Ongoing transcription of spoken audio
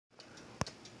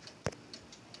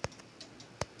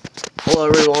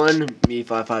Hello everyone,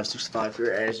 me5565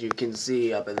 here, as you can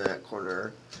see up in that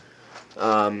corner.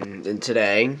 And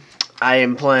today, I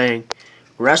am playing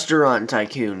Restaurant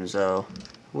Tycoon, so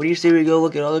what do you say we go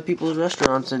look at other people's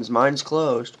restaurants since mine's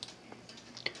closed?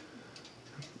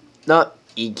 Not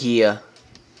IKEA.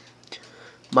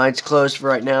 Mine's closed for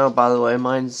right now, by the way,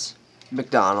 mine's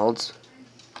McDonald's.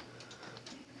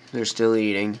 They're still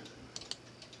eating.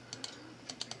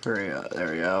 There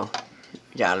we go.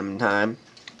 Got them in time.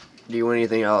 Do you want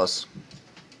anything else?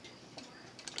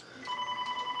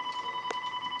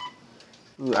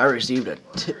 Ooh, I received a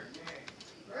tip.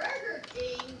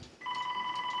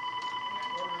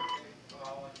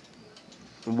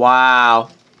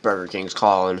 Wow. Burger King's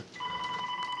calling.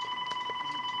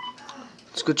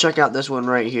 Let's go check out this one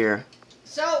right here.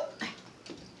 So,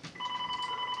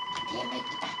 damn it.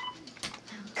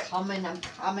 I'm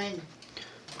coming.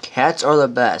 Cats are the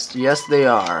best. Yes, they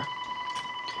are.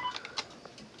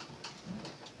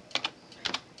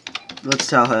 Let's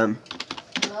tell him.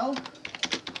 Hello?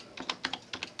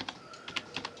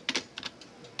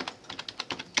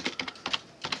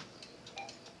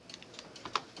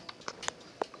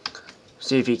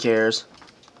 See if he cares.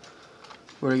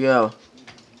 Where'd he go?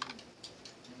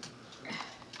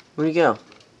 Where'd he go?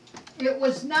 It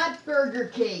was not Burger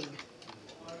King.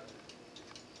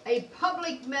 A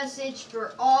public message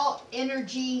for all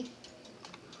energy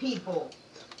people.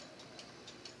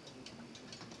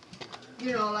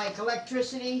 You know, like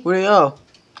electricity. Where'd he go?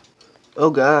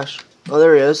 Oh gosh. Oh,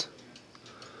 there he is.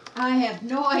 I have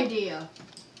no idea.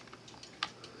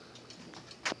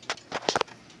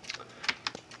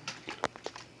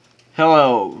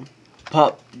 Hello,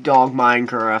 Pup Dog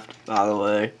Minecraft, by the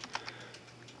way.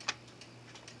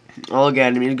 Oh, look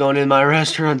at him. He's going in my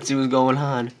restaurant to see what's going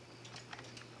on.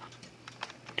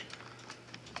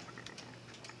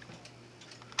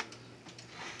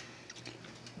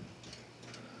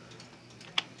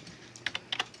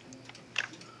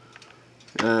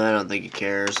 I don't think he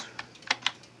cares.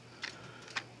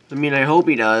 I mean, I hope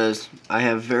he does. I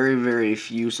have very, very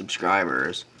few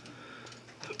subscribers.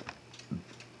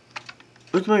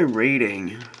 What's my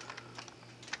rating?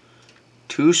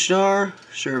 2-star?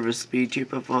 Service speed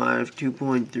 2.5,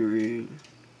 2.3.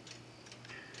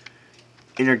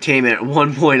 Entertainment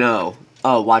 1.0.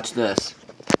 Oh, watch this.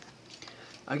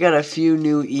 I got a few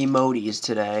new emojis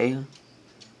today.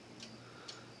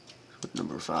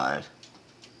 Number 5.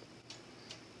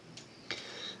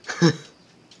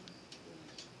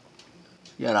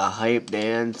 You got a hype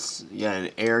dance. You got an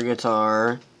air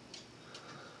guitar.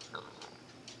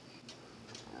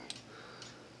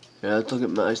 Yeah, let's look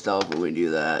at myself when we do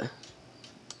that.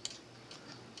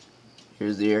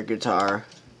 Here's the air guitar.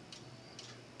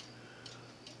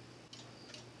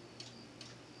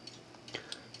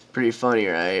 Pretty funny,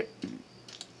 right?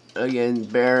 Again,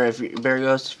 Bear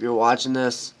Ghost, if you're watching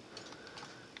this,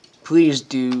 please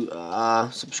do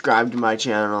subscribe to my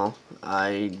channel.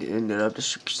 I ended up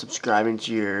subscribing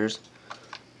to yours.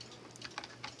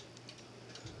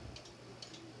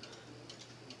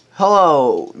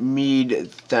 Hello, Mead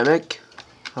Themic,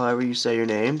 however you say your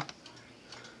name.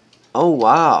 Oh,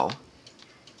 wow.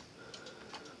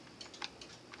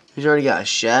 He's already got a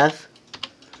chef.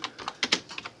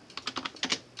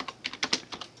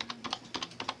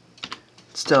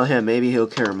 Let's tell him, maybe he'll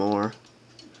care more.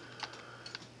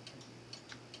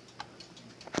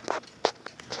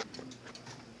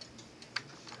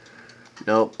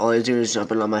 Nope, all he's doing is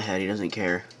jumping on my head. He doesn't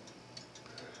care.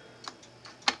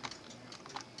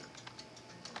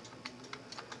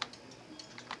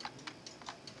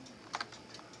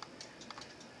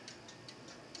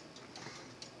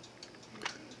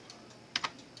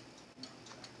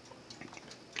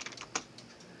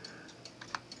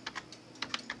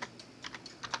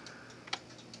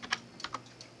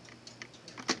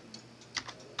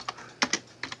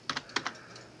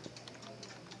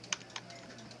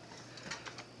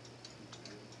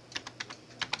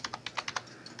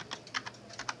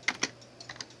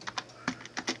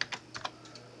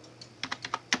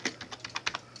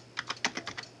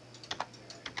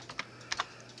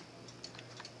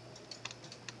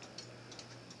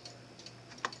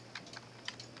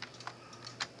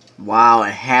 Wow,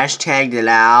 it hashtagged it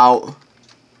out.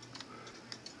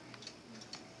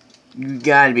 You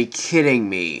gotta be kidding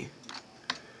me.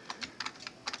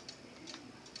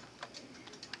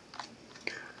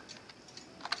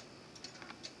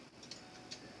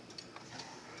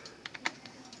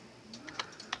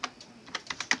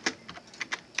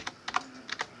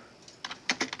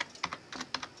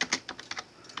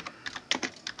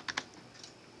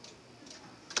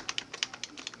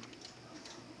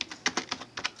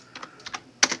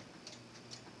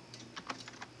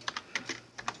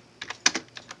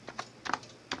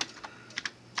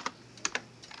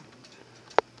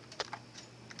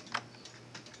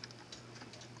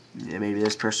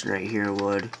 this person right here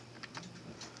would.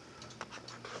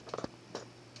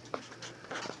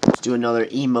 Let's do another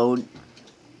emote.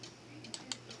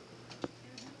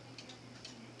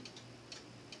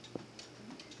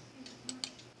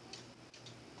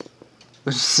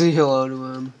 Let's say hello to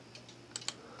him.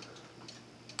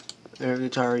 Air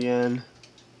guitar again.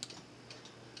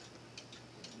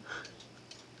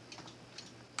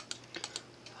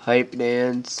 Hype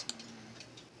dance.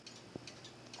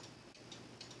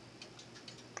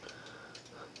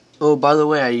 Oh, by the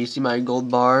way, you see my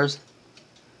gold bars?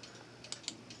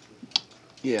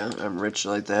 Yeah, I'm rich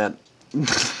like that.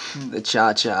 The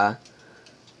cha-cha.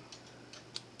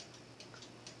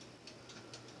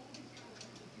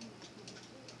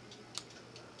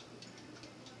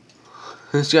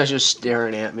 This guy's just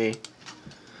staring at me.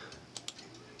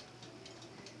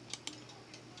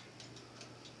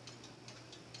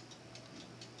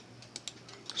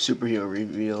 Superhero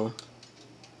reveal.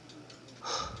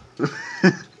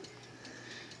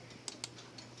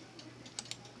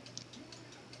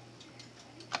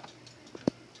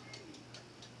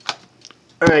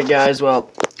 Alright guys, well,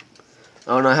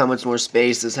 I don't know how much more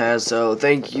space this has, so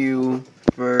thank you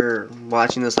for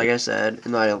watching this. Like I said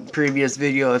in my previous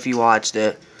video, if you watched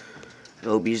it, I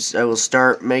will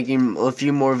start making a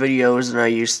few more videos than I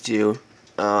used to.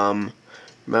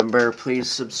 Remember, please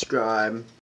subscribe.